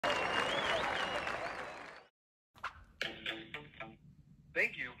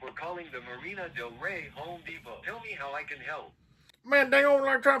calling the Marina Del Rey Home Depot. Tell me how I can help. Man, dang old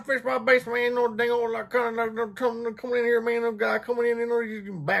like trying to fix my basement, man. You know, dang old like kind of like coming in here, man. No guy coming in, you know,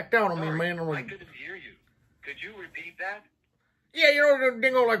 you backed out on me, man. I couldn't hear you. Could you repeat that? Yeah, you know, the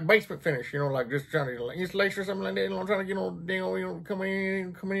dang old like basement finish, you know, like just trying to like installation or something like that. You know, I'm trying to get on dang old, you know, come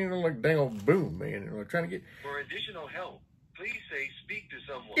in, like dang old boom, man. You know, trying to get. For additional help, please say speak to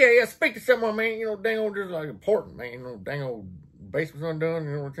someone. Yeah, speak to someone, man. You know, dang old just like important, man. You know, dang old basement's undone,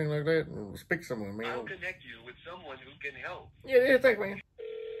 you know, things like that. And speak to someone, man. I'll connect you with someone who can help. Yeah, thanks, man.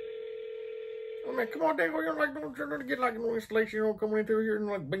 Oh, man, come on, dang old, you know, like trying to get like no installation, you know, coming into here and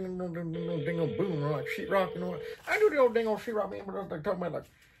like bing, dang old boom, you know, like sheetrock, you know. I do the old dang old sheetrock, man, but I was like talking about like,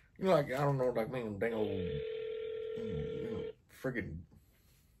 you know, like I don't know, like man, dang old, you know, friggin'.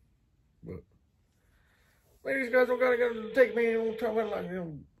 But man, these guys don't gotta take me. You know, talking about like, you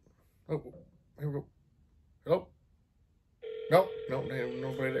know. Oh, here we go. Oh. No,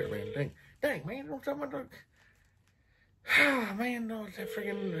 nobody there, man. Dang, man, don't talk about that. Man, no, that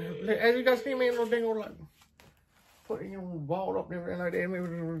freaking, as you guys see, man, no dang old, like, putting your wall up and everything like that,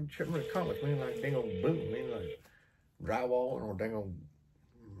 maybe checking the comments, man, like, dang old boom, man, like, drywall, and dang old,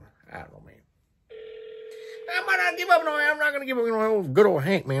 I don't know, man. I might not give up, no, I'm not going to give up, you know, good old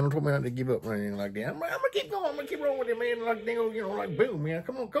Hank, man, told me not to give up or anything like that. I'm going to keep going, I'm going to keep rolling with it, man, like, dang old, you know, like, boom, man,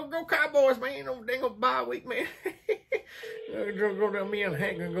 come on, go Cowboys, man, you know, dang old bye week, man. Go down me and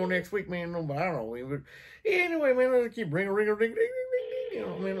Hank and go next week, man. No, but I don't know. But anyway, man, let's keep ring, ding. You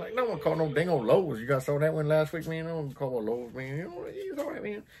know, man, like, no one call no dang old Lowe's. You guys saw that one last week, man. No one call Lowe's, man. You know, it's all right,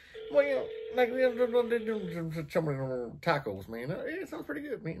 man. Well, you know, like, they do some tacos, man. It sounds pretty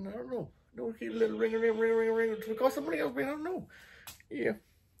good, man. I don't know. Don't keep a little ring. Because somebody else, man. I don't know. Yeah.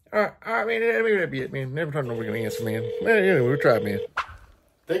 All right, man. Maybe that'd be it, man. Never time nobody can answer, man. Anyway, we'll try, man.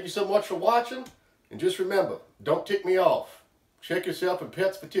 Thank you so much for watching. And just remember, don't tick me off. Check yourself and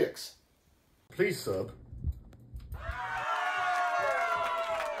Pets for Ticks. Please sub.